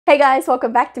Hey guys,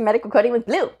 welcome back to Medical Coding with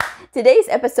Blue. Today's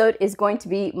episode is going to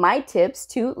be my tips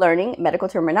to learning medical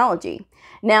terminology.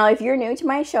 Now, if you're new to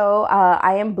my show,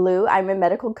 I am Blue. I'm a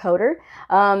medical coder,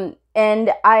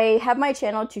 and I have my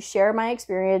channel to share my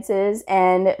experiences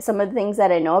and some of the things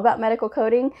that I know about medical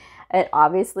coding, and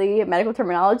obviously medical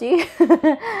terminology.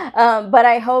 But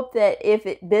I hope that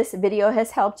if this video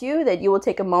has helped you, that you will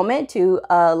take a moment to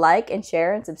like and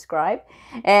share and subscribe.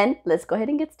 And let's go ahead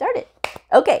and get started.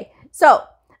 Okay, so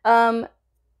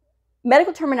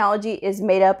medical terminology is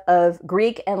made up of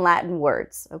Greek and Latin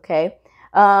words, okay?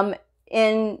 And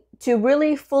to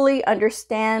really fully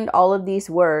understand all of these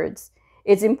words,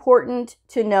 it's important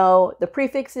to know the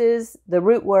prefixes, the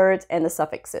root words, and the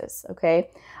suffixes, okay?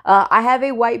 I have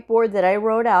a whiteboard that I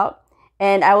wrote out,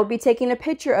 and I will be taking a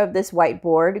picture of this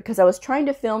whiteboard because I was trying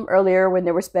to film earlier when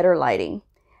there was better lighting.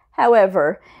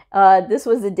 However, this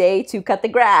was the day to cut the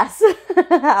grass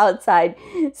outside,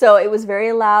 so it was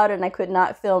very loud and I could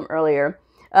not film earlier.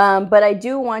 But I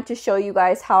do want to show you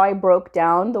guys how I broke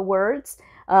down the words,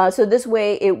 so this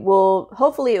way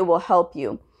hopefully it will help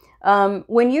you.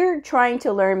 When you're trying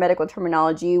to learn medical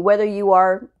terminology, whether you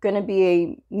are going to be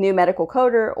a new medical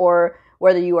coder or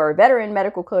whether you are a veteran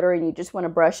medical coder and you just want to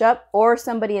brush up, or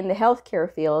somebody in the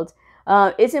healthcare field,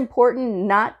 it's important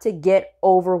not to get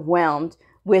overwhelmed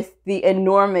with the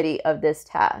enormity of this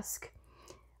task.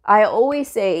 I always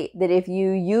say that if you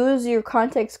use your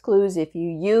context clues, if you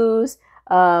use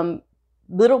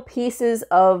little pieces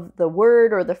of the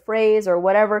word or the phrase or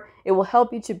whatever, it will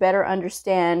help you to better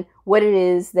understand what it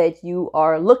is that you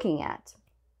are looking at.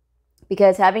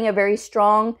 Because having a very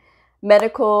strong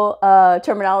medical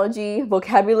terminology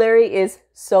vocabulary is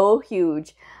so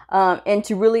huge. And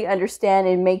to really understand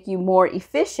and make you more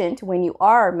efficient when you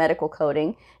are medical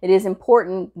coding, it is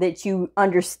important that you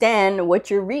understand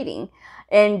what you're reading.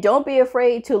 And don't be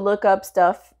afraid to look up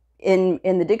stuff in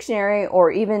the dictionary or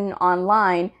even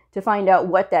online to find out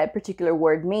what that particular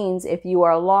word means if you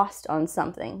are lost on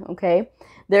something, okay?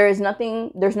 There's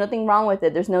nothing wrong with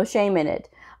it. There's no shame in it.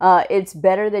 It's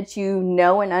better that you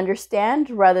know and understand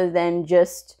rather than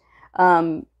just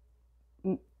look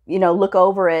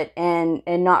over it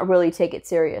and not really take it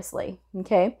seriously,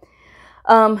 okay?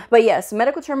 But yes,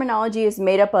 medical terminology is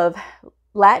made up of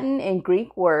Latin and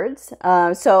Greek words.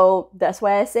 So that's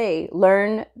why I say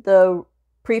learn the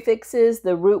prefixes,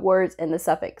 the root words, and the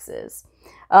suffixes.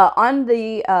 On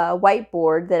the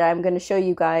whiteboard that I'm going to show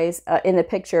you guys in the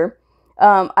picture,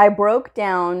 I broke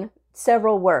down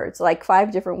several words, like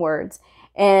 5 different words.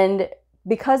 And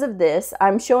because of this,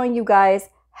 I'm showing you guys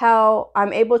how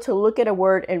I'm able to look at a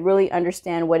word and really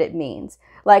understand what it means.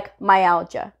 Like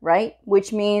myalgia, right?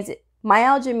 Which means,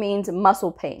 myalgia means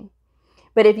muscle pain.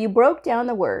 But if you broke down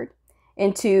the word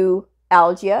into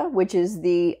algia, which is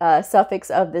the suffix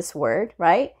of this word,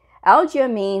 right? Algia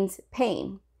means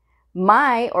pain.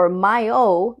 My or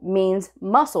myo means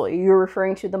muscle. You're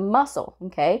referring to the muscle,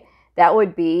 okay? That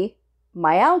would be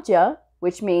myalgia,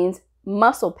 which means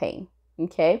muscle pain,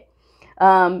 okay?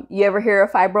 You ever hear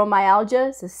of fibromyalgia?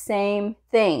 It's the same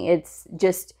thing. It's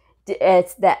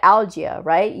the algia,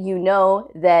 right? You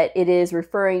know that it is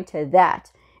referring to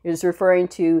that. It is referring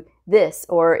to this,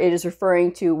 or it is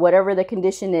referring to whatever the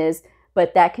condition is,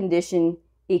 but that condition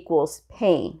equals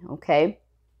pain, okay?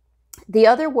 The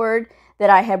other word that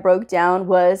I had broke down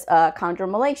was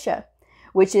chondromalacia,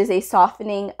 which is a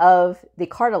softening of the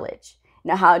cartilage.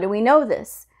 Now, how do we know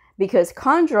this? Because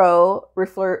chondro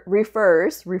refers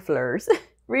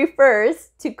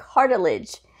to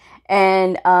cartilage,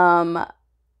 and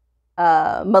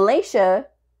malacia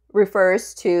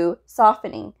refers to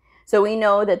softening. So we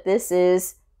know that this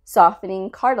is softening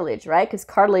cartilage, right? Because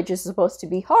cartilage is supposed to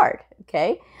be hard,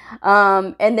 okay?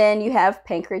 And then you have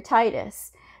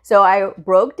pancreatitis. So I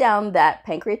broke down that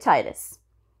pancreatitis.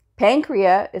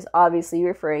 Pancreas is obviously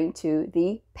referring to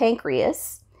the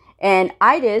pancreas, and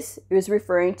itis is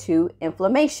referring to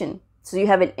inflammation. So you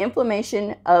have an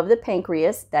inflammation of the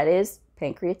pancreas, that is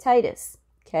pancreatitis,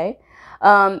 okay?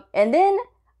 And then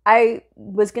I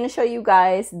was going to show you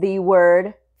guys the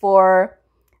word for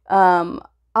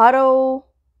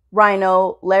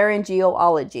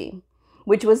otorhinolaryngology,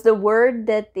 which was the word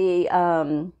that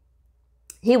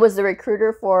he was the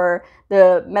recruiter for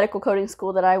the medical coding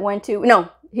school that I went to. No,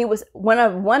 he was one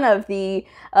of the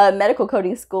medical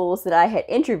coding schools that I had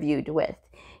interviewed with.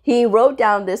 He wrote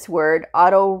down this word,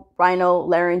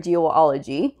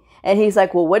 otorhinolaryngology, and he's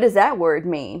like, well, what does that word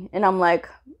mean? And I'm like,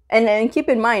 and keep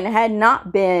in mind, I had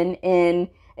not been in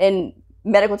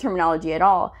medical terminology at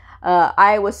all.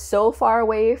 I was so far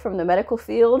away from the medical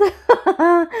field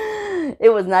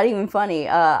It was not even funny.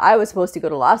 I was supposed to go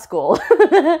to law school.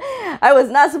 I was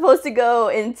not supposed to go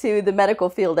into the medical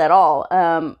field at all.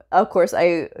 Of course,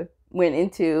 I went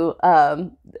into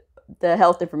the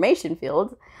health information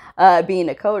field, being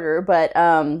a coder, but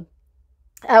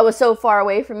I was so far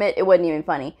away from it, it wasn't even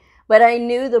funny. But I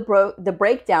knew the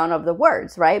breakdown of the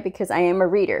words, right? Because I am a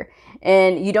reader.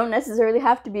 And you don't necessarily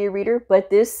have to be a reader,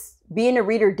 but being a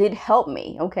reader did help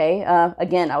me, okay?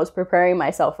 Again, I was preparing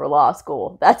myself for law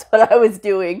school. That's what I was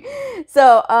doing.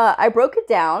 So I broke it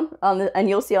down, and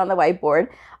you'll see on the whiteboard.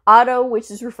 Otto, which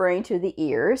is referring to the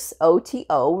ears.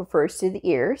 O-T-O refers to the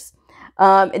ears.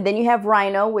 And then you have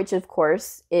rhino, which of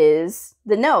course is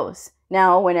the nose.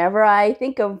 Now, whenever I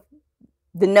think of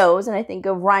the nose and I think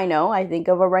of rhino, I think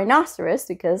of a rhinoceros,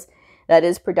 because that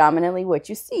is predominantly what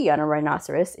you see on a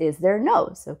rhinoceros is their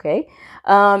nose, okay?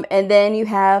 And then you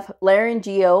have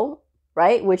laryngeo,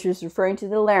 right, which is referring to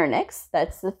the larynx.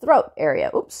 That's the throat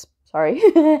area. Oops, sorry.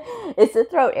 It's the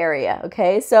throat area,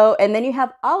 okay? So, and then you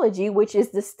have ology, which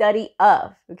is the study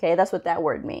of, okay? That's what that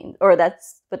word means, or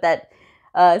that's what that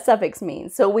suffix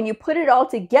means. So when you put it all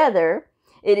together,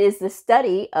 it is the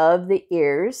study of the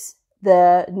ears,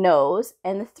 the nose,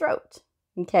 and the throat,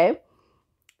 okay?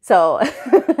 So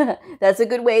that's a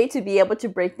good way to be able to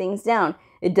break things down.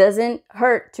 It doesn't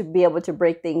hurt to be able to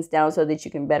break things down so that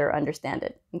you can better understand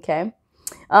it, okay?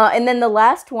 And then the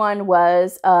last one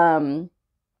was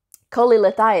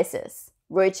cholelithiasis,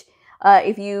 which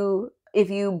if you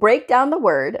break down the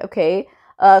word, okay,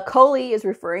 chole is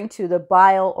referring to the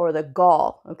bile or the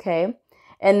gall, okay?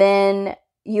 And then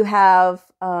you have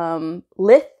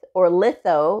lith or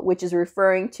litho, which is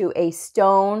referring to a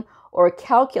stone or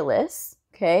calculus,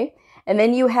 okay? And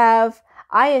then you have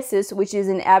iasis, which is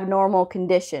an abnormal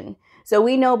condition. So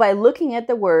we know by looking at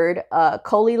the word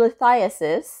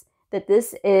cholelithiasis that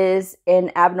this is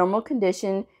an abnormal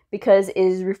condition because it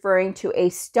is referring to a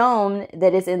stone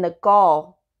that is in the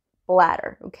gall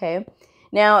bladder, okay?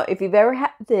 Now, if you've ever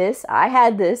had this, I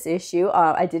had this issue.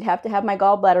 I did have to have my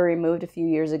gallbladder removed a few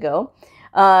years ago.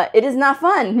 It is not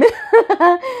fun,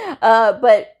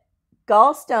 but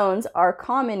gallstones are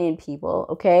common in people,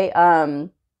 okay?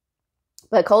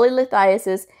 But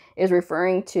cholelithiasis is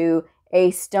referring to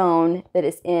a stone that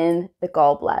is in the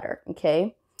gallbladder,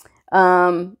 okay?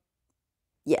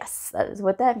 Yes, that is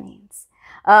what that means.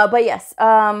 But yes,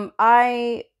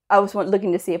 I was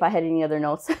looking to see if I had any other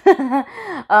notes.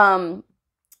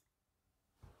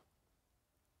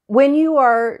 When you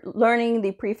are learning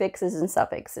the prefixes and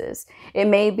suffixes, it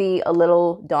may be a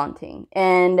little daunting.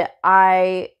 And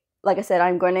like I said,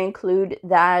 I'm going to include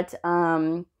that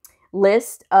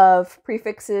list of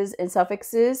prefixes and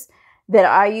suffixes that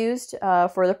I used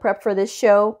for the prep for this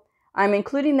show. I'm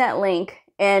including that link,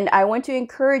 and I want to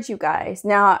encourage you guys.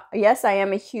 Now, yes, I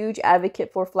am a huge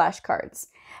advocate for flashcards.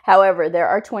 However, there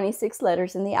are 26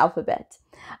 letters in the alphabet.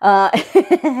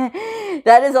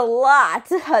 That is a lot.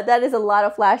 That is a lot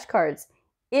of flashcards.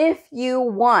 If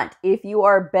you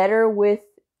are better with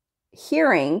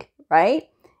hearing, right?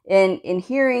 In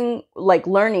hearing, like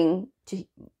learning,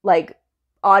 like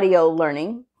audio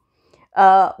learning,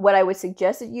 what I would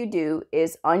suggest that you do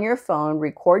is on your phone,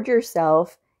 record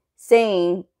yourself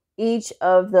saying each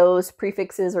of those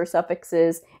prefixes or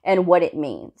suffixes and what it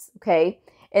means, okay?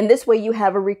 And this way you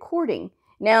have a recording.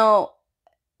 Now,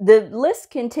 the list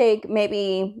can take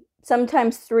maybe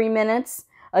sometimes 3 minutes,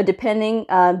 depending.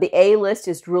 The A list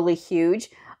is really huge.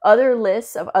 Other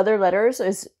lists of other letters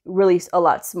is really a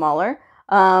lot smaller.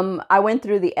 I went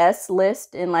through the S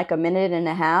list in like 1.5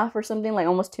 minutes or something, like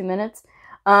almost 2 minutes.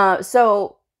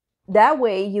 So that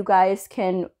way you guys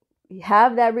can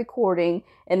have that recording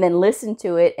and then listen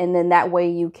to it. And then that way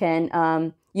you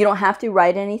can, you don't have to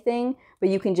write anything, but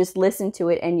you can just listen to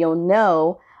it and you'll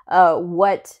know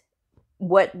what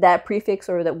that prefix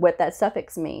or what that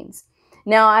suffix means.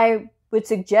 Now, I would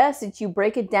suggest that you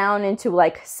break it down into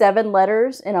like 7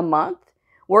 letters in a month.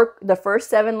 Work the first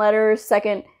 7 letters,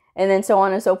 second, and then so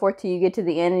on and so forth till you get to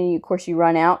the end, and of course you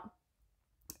run out.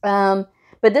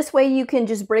 But this way you can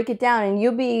just break it down and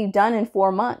you'll be done in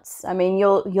 4 months. I mean,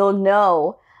 you'll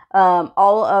know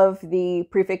all of the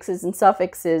prefixes and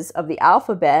suffixes of the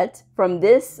alphabet from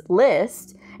this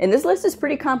list. And this list is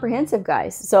pretty comprehensive,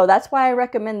 guys. So that's why I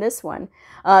recommend this one.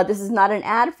 This is not an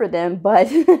ad for them,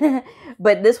 but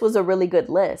but this was a really good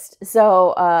list.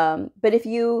 So, but if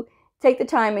you take the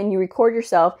time and you record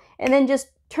yourself and then just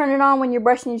turn it on when you're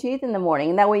brushing your teeth in the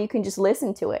morning, and that way you can just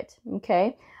listen to it,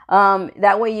 okay?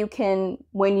 That way you can,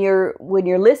 when you're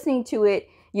listening to it,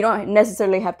 you don't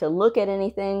necessarily have to look at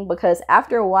anything, because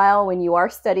after a while when you are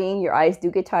studying, your eyes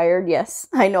do get tired. Yes,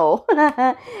 I know.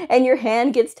 And your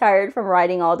hand gets tired from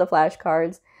writing all the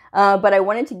flashcards. But I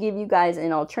wanted to give you guys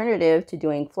an alternative to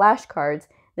doing flashcards.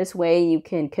 This way you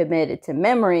can commit it to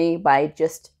memory by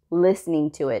just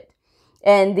listening to it.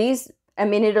 And these, I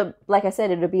mean, it'll, like I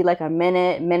said, it'll be like a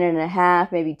minute, minute and a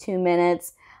half, maybe 2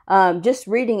 minutes. Just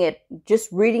reading it,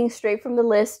 just reading straight from the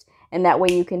list. And that way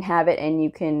you can have it and you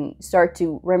can start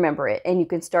to remember it and you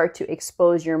can start to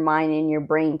expose your mind and your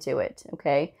brain to it.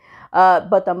 Okay.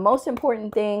 But the most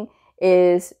important thing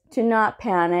is to not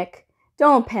panic.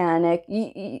 Don't panic.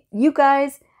 You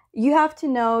guys, you have to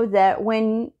know that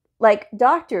when, like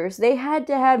doctors, they had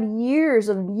to have years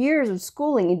of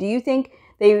schooling. And do you think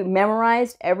they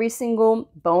memorized every single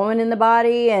bone in the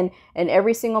body and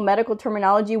every single medical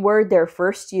terminology word their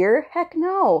first year? Heck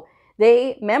no.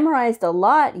 They memorized a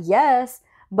lot, yes,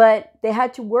 but they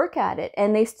had to work at it,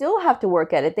 and they still have to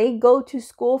work at it. They go to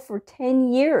school for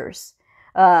 10 years,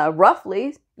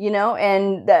 roughly, you know,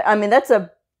 and I mean, that's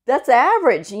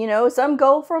average, you know. Some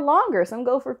go for longer, some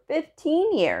go for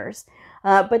 15 years,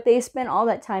 but they spend all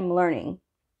that time learning.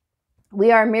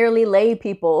 We are merely lay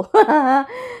people,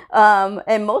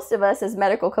 and most of us as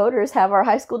medical coders have our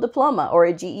high school diploma or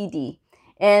a GED.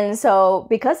 And so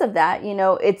because of that, you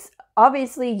know, it's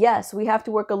obviously, yes, we have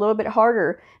to work a little bit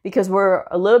harder because we're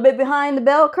a little bit behind the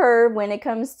bell curve when it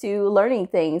comes to learning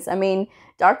things. I mean,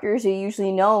 doctors you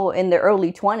usually know in their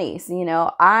early 20s, you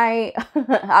know, I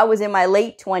was in my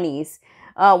late 20s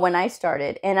when I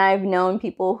started, and I've known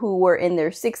people who were in their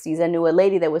 60s. I knew a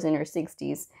lady that was in her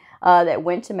 60s that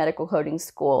went to medical coding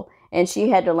school, and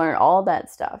she had to learn all that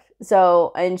stuff.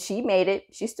 So, and she made it.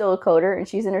 She's still a coder, and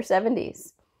she's in her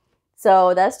 70s.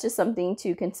 So that's just something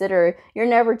to consider. You're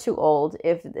never too old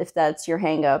if that's your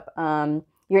hang up.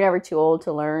 You're never too old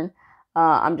to learn.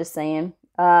 I'm just saying.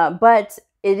 But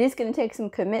it is going to take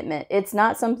some commitment. It's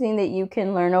not something that you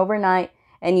can learn overnight,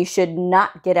 and you should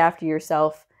not get after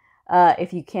yourself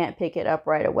if you can't pick it up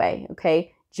right away.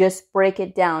 Okay, just break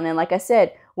it down. And like I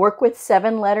said, work with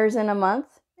 7 letters in a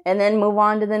month, and then move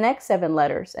on to the next 7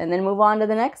 letters, and then move on to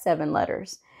the next 7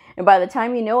 letters. And by the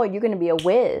time you know it, you're going to be a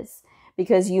whiz.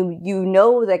 Because you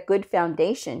know that good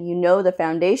foundation, you know the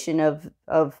foundation of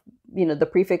you know the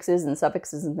prefixes and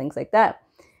suffixes and things like that.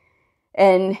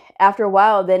 And after a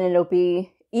while, then it'll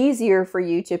be easier for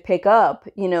you to pick up,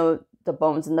 you know, the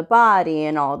bones in the body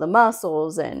and all the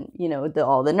muscles and, you know,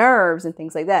 all the nerves and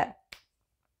things like that.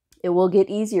 It will get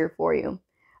easier for you.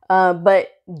 But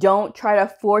don't try to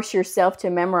force yourself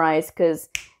to memorize, because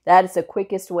that is the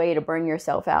quickest way to burn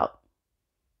yourself out.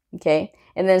 Okay.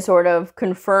 And then sort of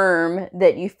confirm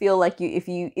that you feel like if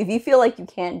you feel like you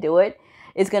can't do it,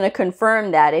 it's going to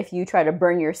confirm that if you try to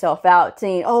burn yourself out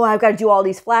saying, oh, I've got to do all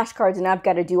these flashcards and I've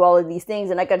got to do all of these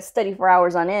things and I've got to study for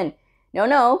hours on end.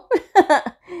 No.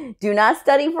 Do not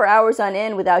study for hours on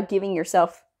end without giving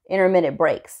yourself intermittent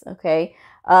breaks. Okay.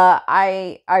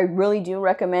 I really do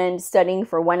recommend studying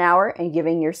for 1 hour and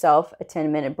giving yourself a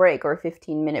 10-minute break or a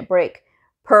 15-minute break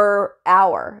per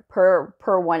hour, per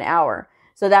 1 hour.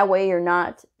 So that way you're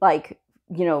not like,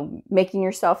 you know, making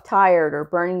yourself tired or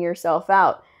burning yourself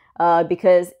out,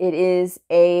 because it is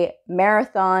a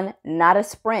marathon, not a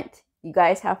sprint. You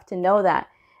guys have to know that.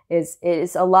 It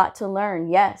is a lot to learn,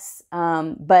 yes.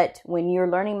 But when you're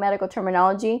learning medical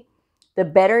terminology, the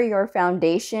better your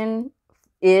foundation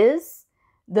is,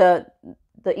 the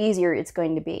easier it's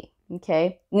going to be.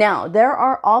 Okay. Now, there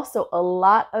are also a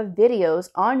lot of videos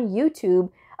on YouTube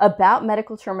about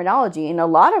medical terminology, and a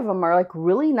lot of them are like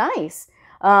really nice.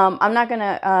 I'm not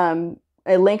gonna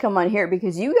link them on here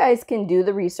because you guys can do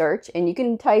the research and you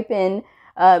can type in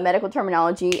medical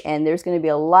terminology and there's going to be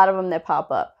a lot of them that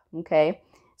pop up. Okay,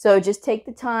 so just take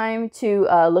the time to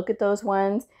look at those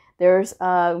ones. There's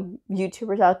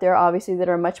YouTubers out there obviously that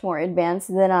are much more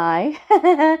advanced than I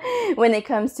when it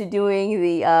comes to doing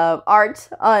the art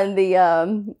on the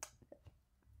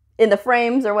in the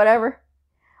frames or whatever.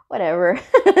 But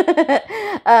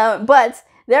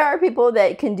there are people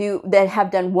that have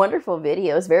done wonderful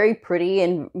videos, very pretty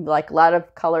and like a lot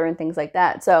of color and things like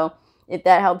that. So if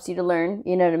that helps you to learn,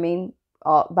 you know what I mean,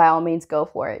 by all means, go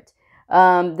for it.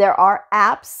 There are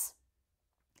apps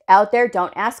out there.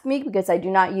 Don't ask me because I do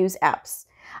not use apps.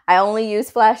 I only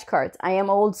use flashcards. I am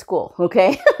old school,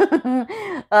 okay?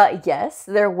 Yes,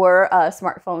 there were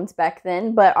smartphones back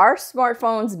then, but our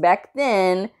smartphones back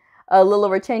then, a little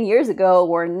over 10 years ago,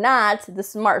 were not the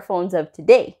smartphones of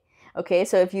today. Okay,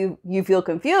 so if you feel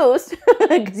confused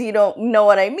because you don't know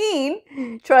what I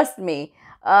mean, trust me.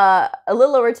 A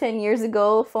little over 10 years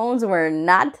ago, phones were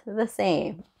not the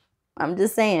same. I'm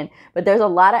just saying. But there's a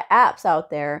lot of apps out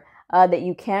there that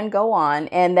you can go on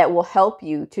and that will help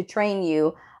you to train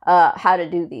you how to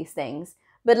do these things.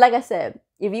 But like I said,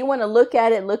 if you want to look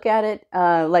at it,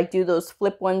 like do those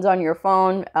flip ones on your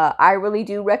phone. I really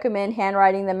do recommend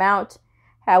handwriting them out.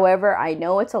 However, I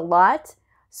know it's a lot.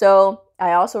 So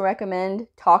I also recommend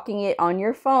talking it on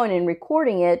your phone and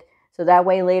recording it. So that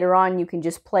way later on you can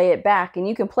just play it back. And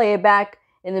you can play it back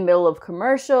in the middle of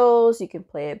commercials. You can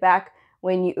play it back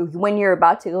when you're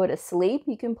about to go to sleep.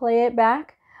 You can play it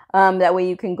back. That way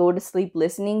you can go to sleep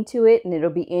listening to it and it'll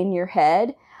be in your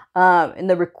head. And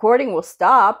the recording will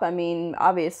stop. I mean,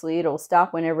 obviously it'll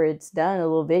stop whenever it's done, a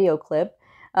little video clip.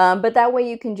 But that way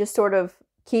you can just sort of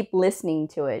keep listening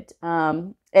to it.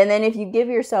 And then if you give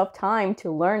yourself time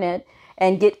to learn it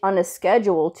and get on a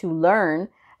schedule to learn,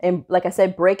 and like I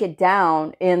said, break it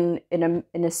down in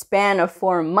a span of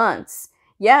 4 months,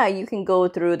 yeah, you can go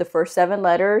through the first 7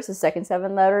 letters, the second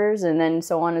 7 letters, and then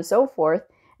so on and so forth.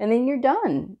 And then you're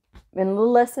done in a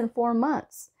little less than 4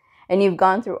 months. And you've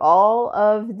gone through all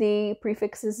of the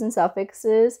prefixes and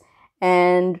suffixes.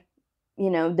 And,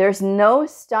 you know, there's no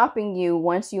stopping you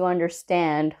once you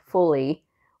understand fully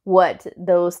what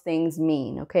those things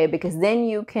mean, okay? Because then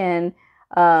you can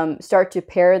start to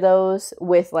pair those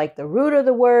with like the root of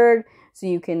the word. So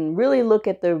you can really look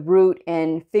at the root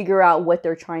and figure out what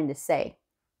they're trying to say.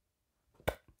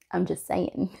 I'm just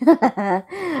saying.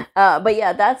 But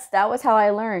yeah, that was how I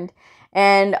learned.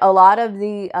 And a lot of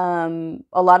the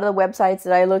websites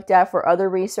that I looked at for other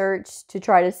research to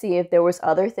try to see if there was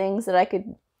other things that I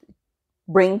could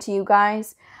bring to you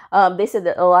guys, they said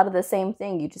that a lot of the same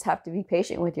thing. You just have to be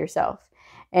patient with yourself.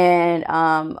 And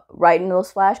writing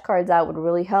those flashcards out would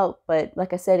really help. But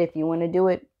like I said, if you want to do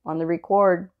it on the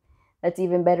record, that's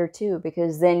even better too,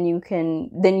 because then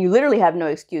you literally have no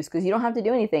excuse, because you don't have to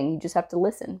do anything. You just have to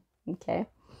listen. Okay.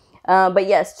 But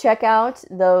yes, check out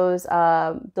those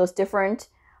different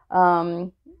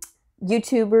YouTubers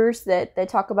that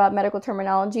talk about medical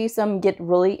terminology. Some get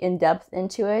really in depth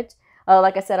into it.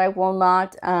 Like I said, I will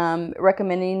not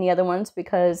recommend any other ones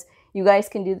because you guys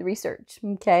can do the research.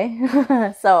 Okay.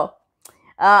 So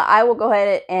I will go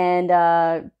ahead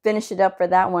and finish it up for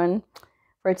that one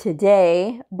for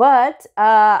today. But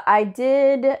I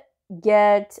did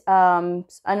get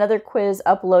another quiz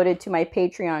uploaded to my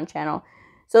Patreon channel.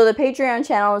 So the Patreon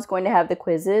channel is going to have the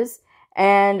quizzes.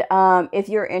 And if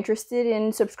you're interested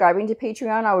in subscribing to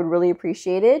Patreon, I would really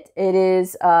appreciate it. It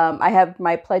is, I have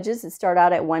my pledges that start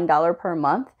out at $1 per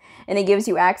month. And it gives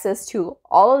you access to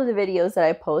all of the videos that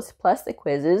I post, plus the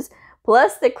quizzes,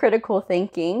 plus the critical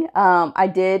thinking. I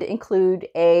did include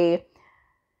a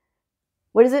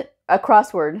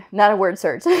crossword, not a word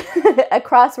search, a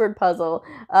crossword puzzle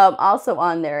also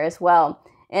on there as well.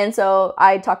 And so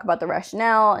I talk about the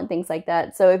rationale and things like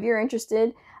that. So if you're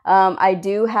interested, I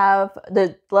do have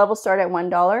the levels start at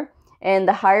 $1, and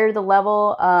the higher the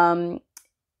level,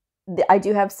 I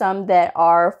do have some that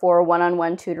are for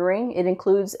one-on-one tutoring. It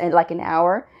includes like an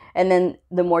hour. And then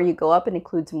the more you go up, it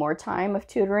includes more time of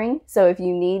tutoring. So if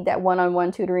you need that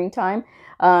one-on-one tutoring time,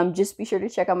 just be sure to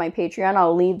check out my Patreon.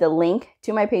 I'll leave the link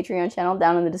to my Patreon channel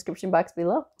down in the description box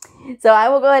below. So I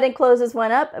will go ahead and close this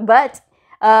one up. But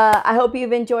I hope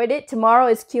you've enjoyed it. Tomorrow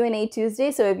is Q&A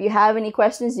Tuesday. So if you have any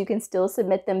questions, you can still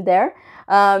submit them there.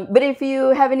 But if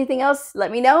you have anything else,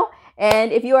 let me know.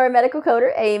 And if you are a medical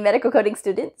coder, a medical coding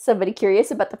student, somebody curious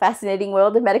about the fascinating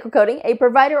world of medical coding, a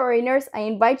provider or a nurse, I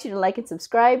invite you to like and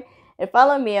subscribe and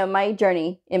follow me on my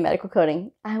journey in medical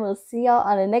coding. I will see y'all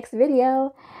on the next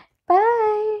video. Bye.